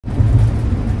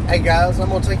Hey guys, I'm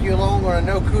going to take you along on a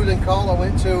no cooling call I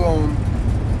went to on,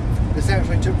 this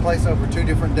actually took place over 2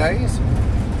 different days.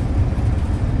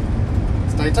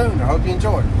 Stay tuned, I hope you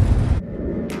enjoy.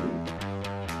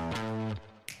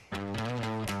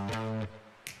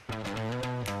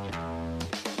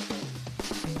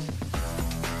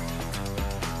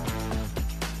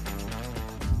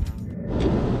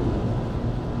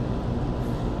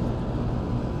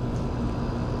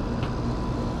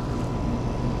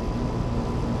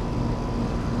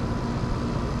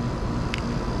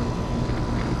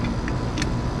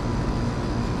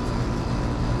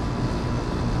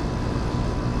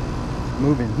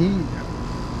 Moving heat.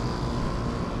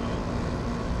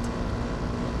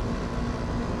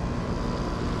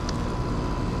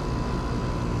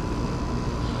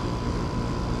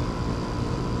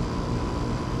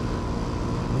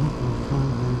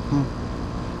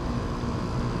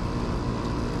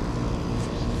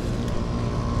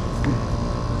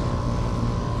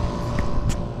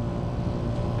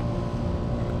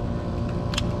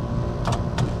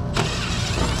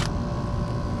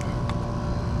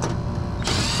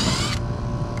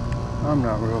 I'm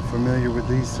not real familiar with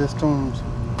these systems.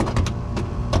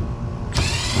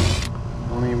 I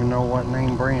don't even know what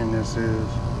name brand this is.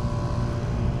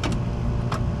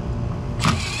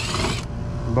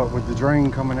 But with the drain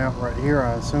coming out right here,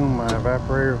 I assume my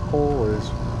evaporator coil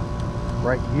is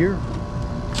right here.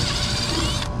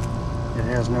 It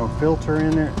has no filter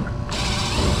in it.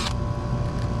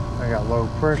 I got low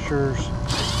pressures.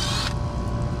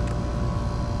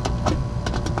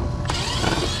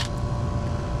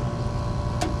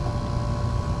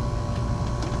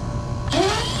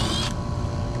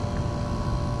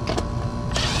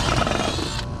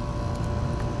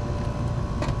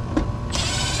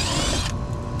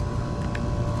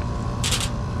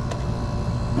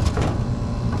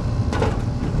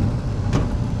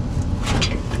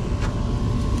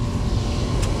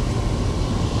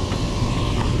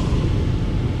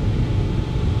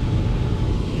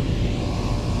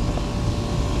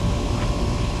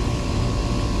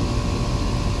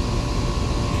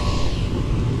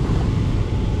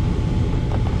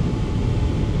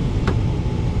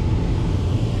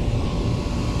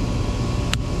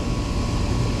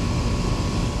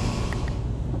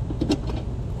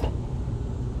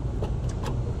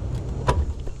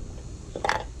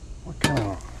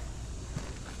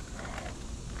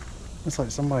 It's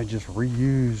like somebody just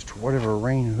reused whatever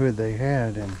rain hood they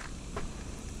had and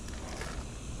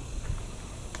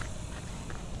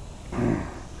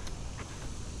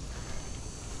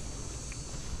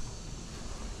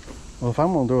well, if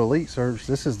I'm gonna do a leak search,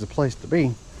 this is the place to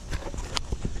be.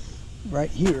 Right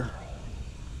here.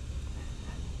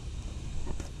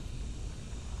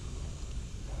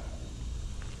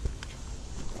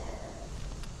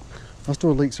 Let's do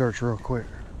a leak search real quick.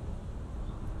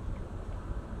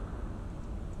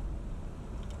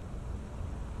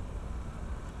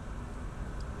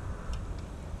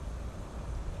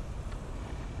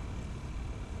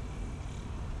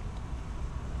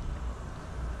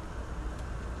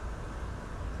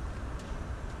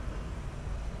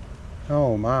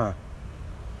 Oh my.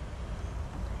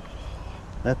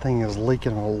 That thing is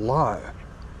leaking a lot.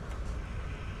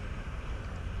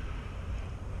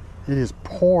 It is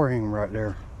pouring right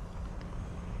there.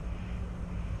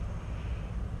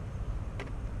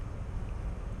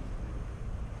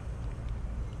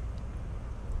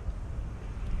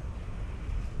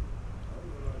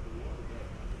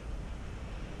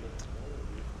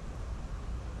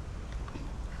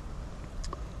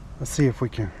 Let's see if we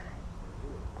can.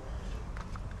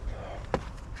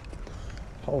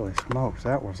 Holy smokes,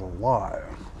 that was a lot.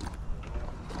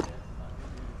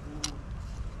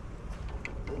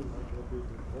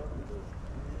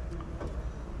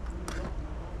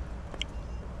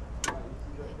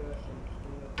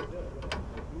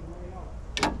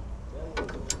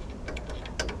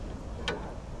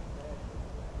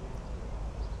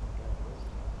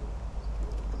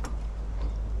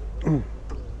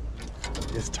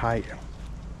 It's tight.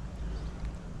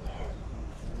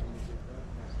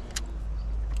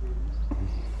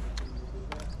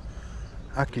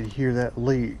 I could hear that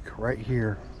leak right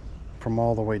here from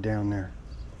all the way down there.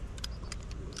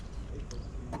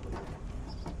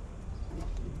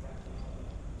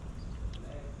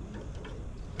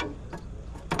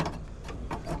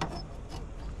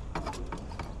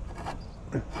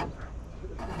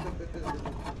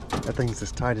 That thing's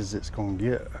as tight as it's gonna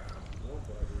get.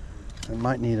 It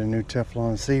might need a new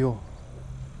Teflon seal.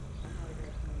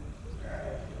 I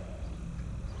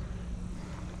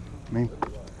mean,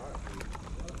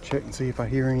 check and see if I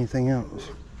hear anything else.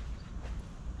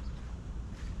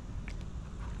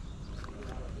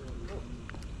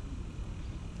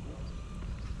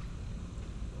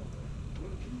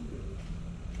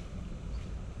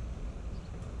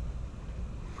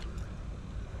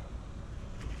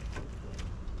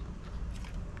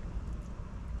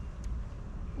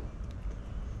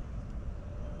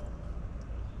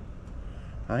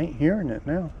 I ain't hearing it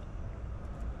now.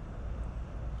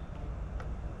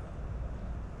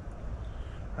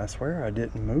 I swear I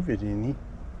didn't move it any.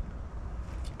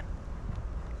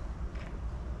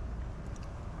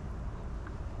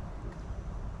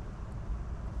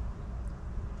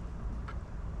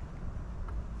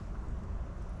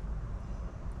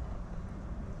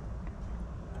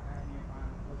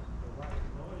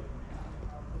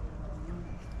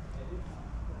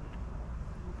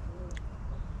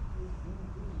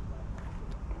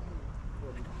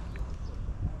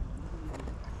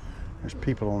 There's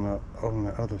people on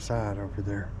the other side over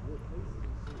there.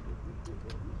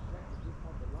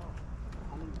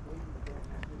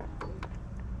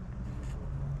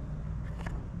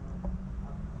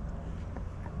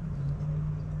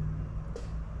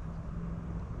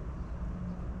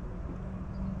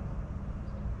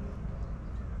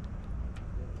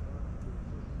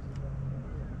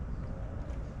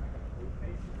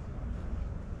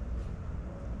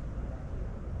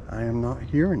 I am not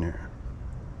hearing it.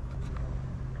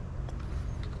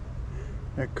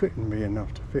 That couldn't be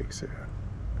enough to fix it.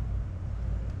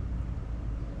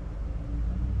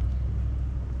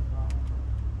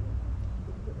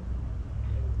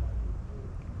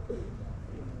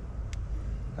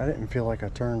 I didn't feel like I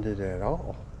turned it at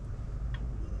all.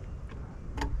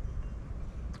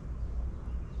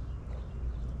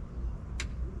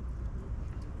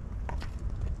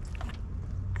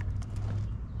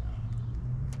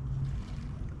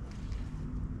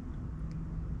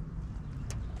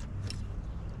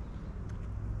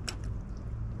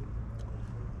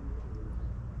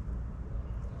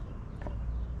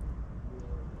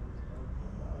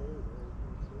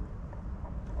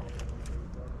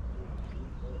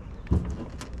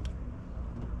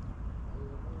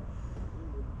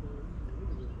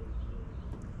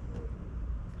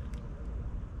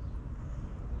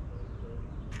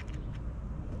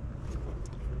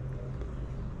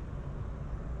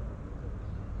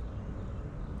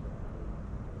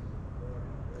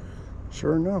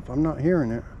 Sure enough, I'm not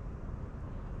hearing it.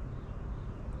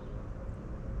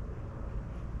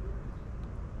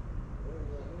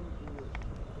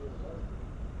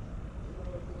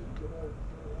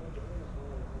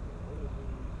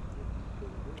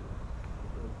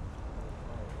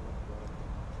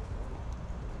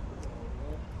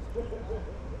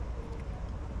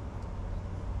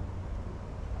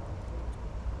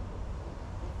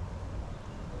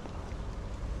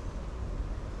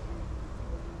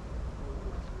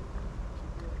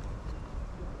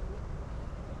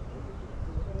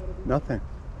 Nothing.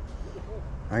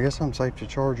 I guess I'm safe to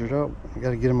charge it up. I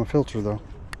gotta get him a filter though.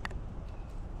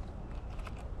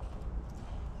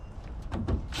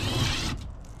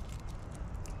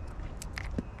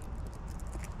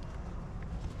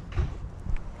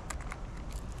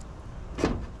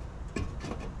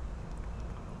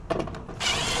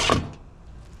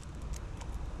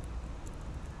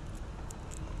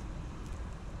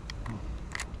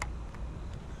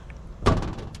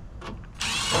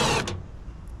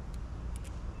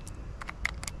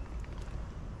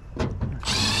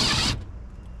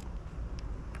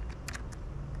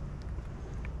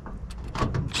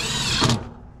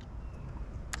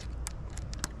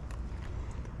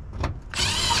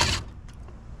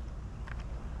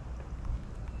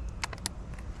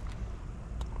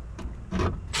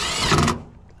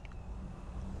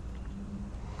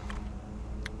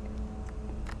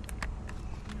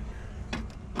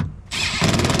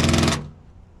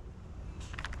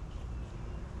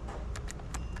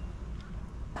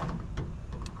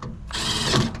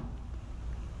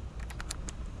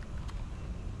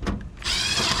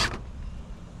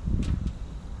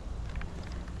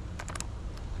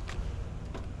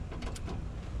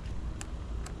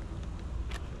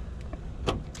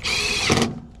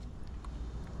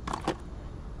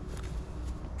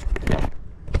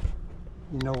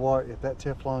 You know what, if that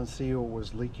Teflon seal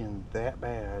was leaking that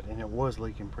bad, and it was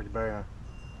leaking pretty bad,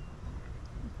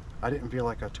 I didn't feel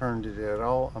like I turned it at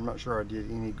all. I'm not sure I did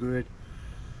any good.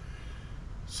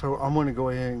 So I'm going to go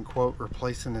ahead and quote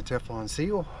replacing the Teflon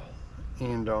seal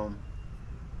and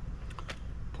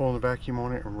pulling the vacuum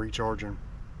on it and recharging.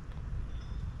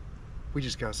 We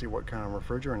just got to see what kind of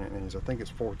refrigerant it needs. I think it's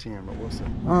 410, but we'll see.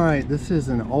 Alright, this is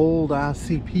an old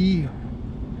ICP.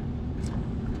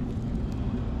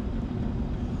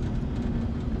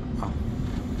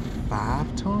 A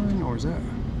 5-ton, or is that?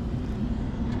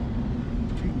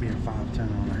 Can't be a 5-ton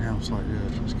on a house like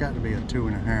this. It's got to be a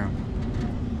 2.5.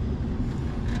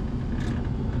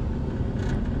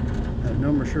 That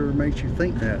number sure makes you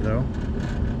think that though.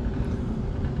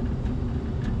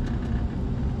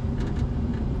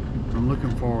 I'm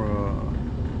looking for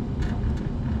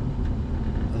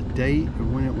a date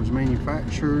of when it was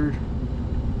manufactured.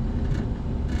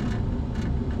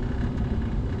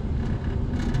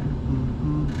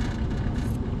 Mm-hmm.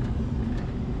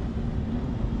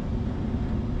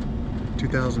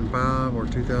 2005 or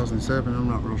 2007, I'm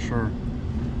not real sure.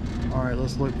 All right,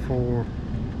 let's look for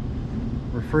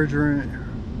refrigerant.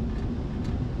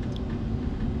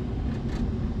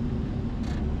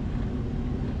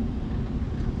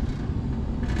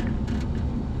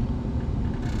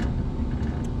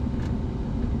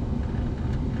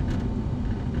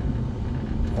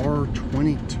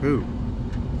 R22.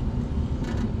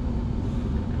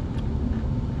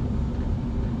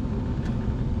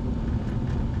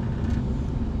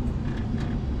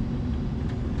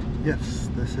 Yes,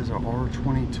 this is a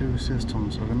R22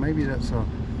 system, so then maybe that's a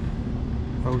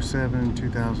 07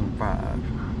 2005.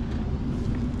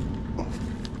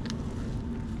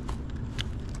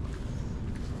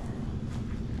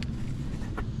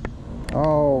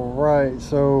 All right,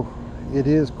 so it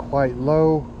is quite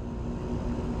low.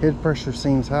 Head pressure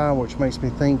seems high, which makes me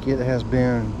think it has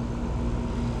been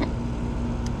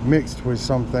mixed with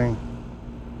something.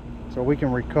 So we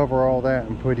can recover all that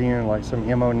and put in like some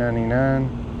MO99,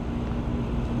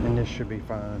 and this should be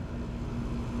fine.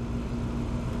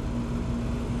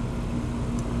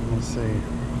 Let me see.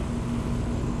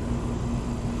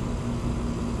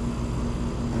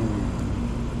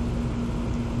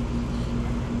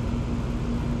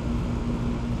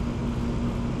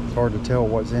 It's hard to tell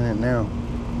what's in it now.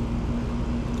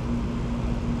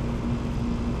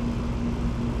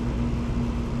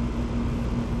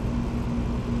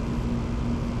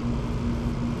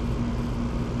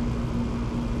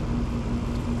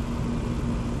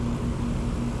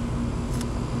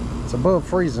 It's above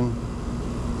freezing.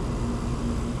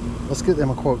 Let's get them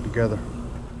a quote together.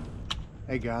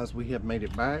 Hey guys, we have made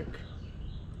it back.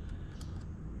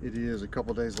 It is a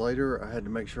couple days later. I had to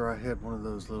make sure I had one of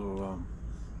those little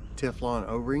Teflon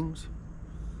O-rings,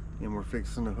 and we're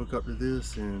fixing to hook up to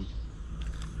this and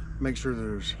make sure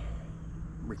there's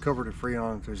recover the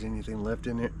Freon if there's anything left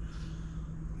in it,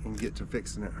 and get to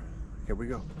fixing it. Here we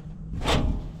go.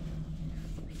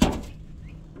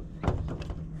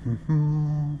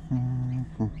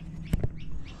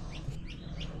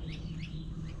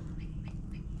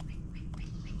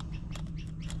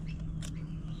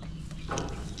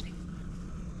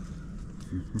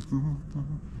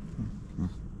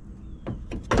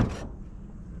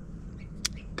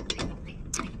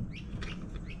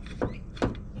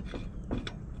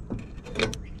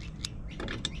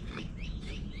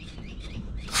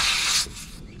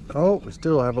 Oh, we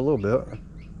still have a little bit.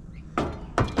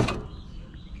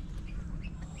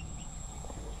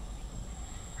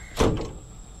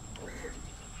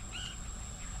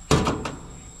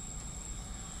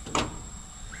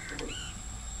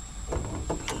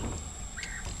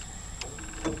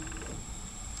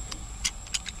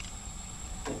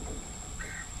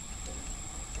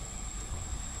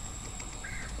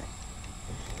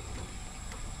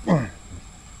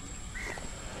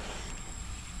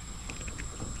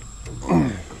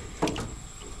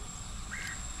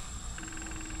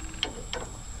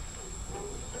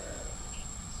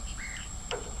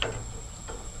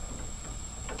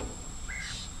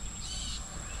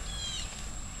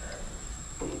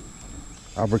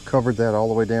 I've recovered that all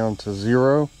the way down to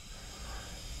 0.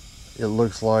 It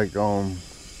looks like there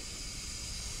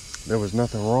was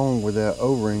nothing wrong with that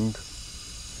O-ring,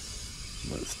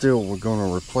 but still we're going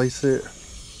to replace it.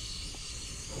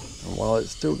 And while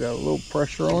it's still got a little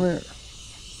pressure on it,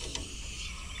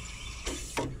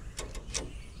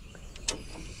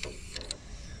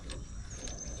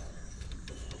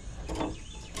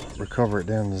 recover it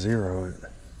down to 0.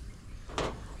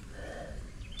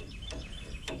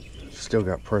 Still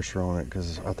got pressure on it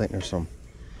because I think there's some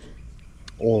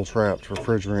oil trapped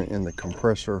refrigerant in the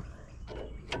compressor.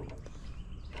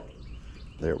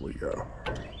 There we go.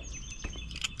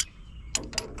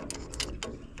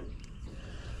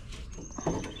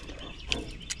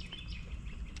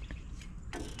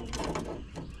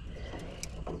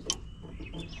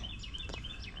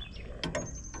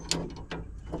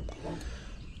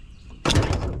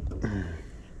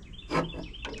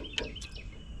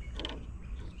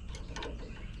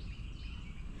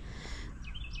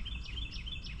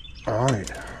 All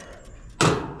right.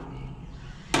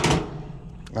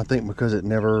 I think because it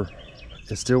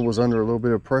still was under a little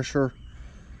bit of pressure,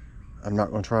 I'm not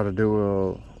going to try to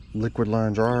do a liquid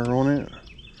line dryer on it.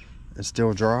 It's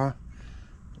still dry.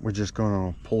 We're just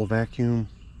going to pull a vacuum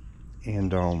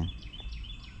and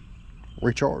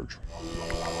recharge.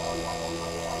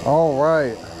 All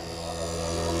right.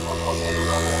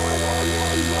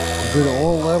 Good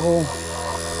oil level.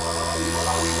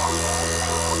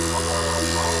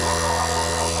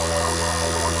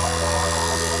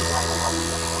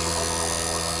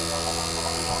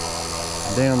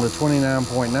 down to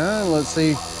 29.9. Let's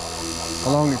see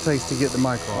how long it takes to get the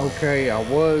micro. Okay, I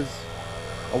was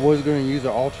going to use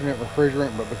an alternate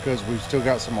refrigerant, but because we've still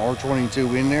got some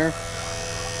R22 in there,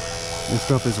 this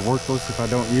stuff is worthless if I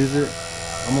don't use it.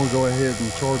 I'm going to go ahead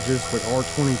and charge this with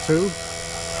R22.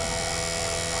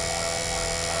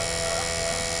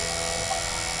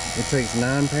 It takes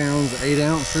 9 pounds, 8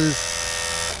 ounces.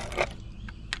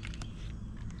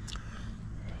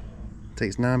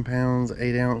 Takes 9 pounds,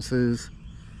 8 ounces.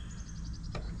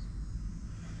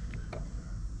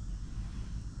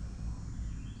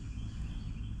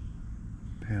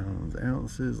 Pounds,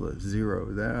 ounces, let's zero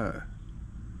that.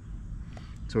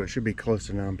 So it should be close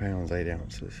to 9 pounds, 8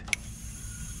 ounces.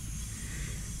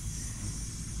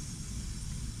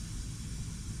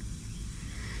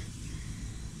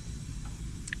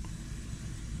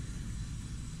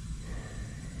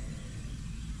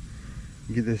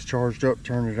 Get this charged up,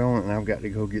 turn it on, and I've got to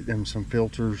go get them some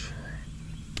filters.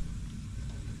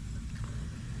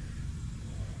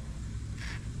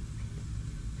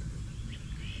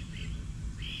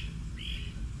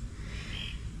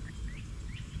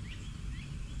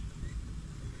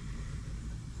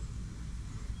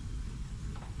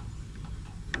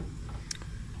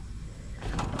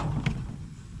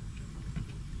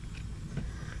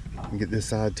 Get this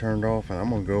side turned off, and I'm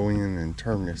gonna go in and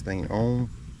turn this thing on.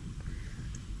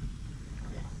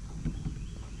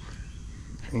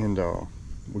 And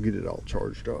we'll get it all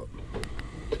charged up.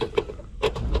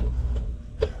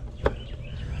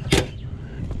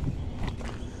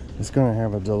 It's gonna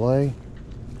have a delay.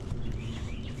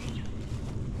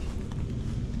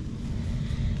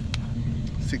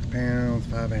 Six pounds,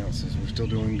 5 ounces. We're still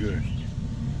doing good.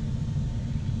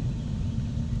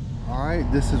 All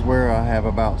right, this is where I have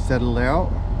about settled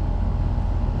out.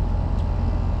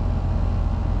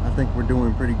 I think we're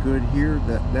doing pretty good here.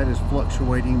 That is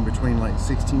fluctuating between like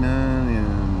 69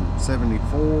 and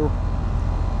 74.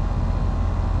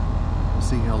 We'll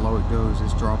see how low it goes.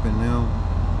 It's dropping now.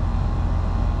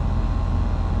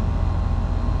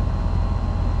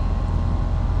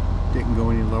 Didn't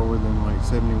go any lower than like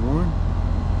 71.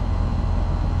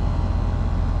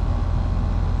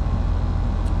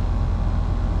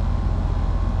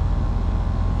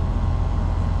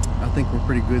 I think we're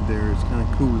pretty good there. It's kind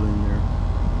of cool in there.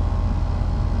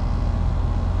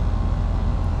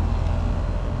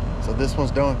 So this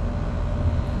one's done.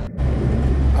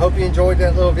 I hope you enjoyed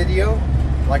that little video.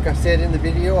 Like I said in the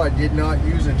video, I did not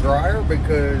use a dryer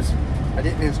because I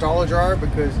didn't install a dryer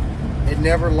because it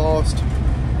never lost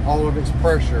all of its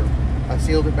pressure. I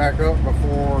sealed it back up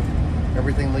before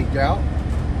everything leaked out.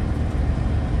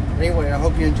 Anyway, I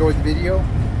hope you enjoyed the video.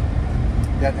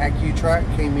 That Accutrak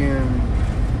came in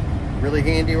really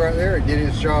handy right there. It did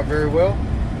its job very well.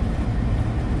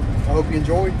 I hope you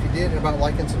enjoyed. If you did, how about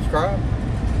like and subscribe?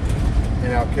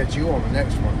 And I'll catch you on the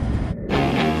next one.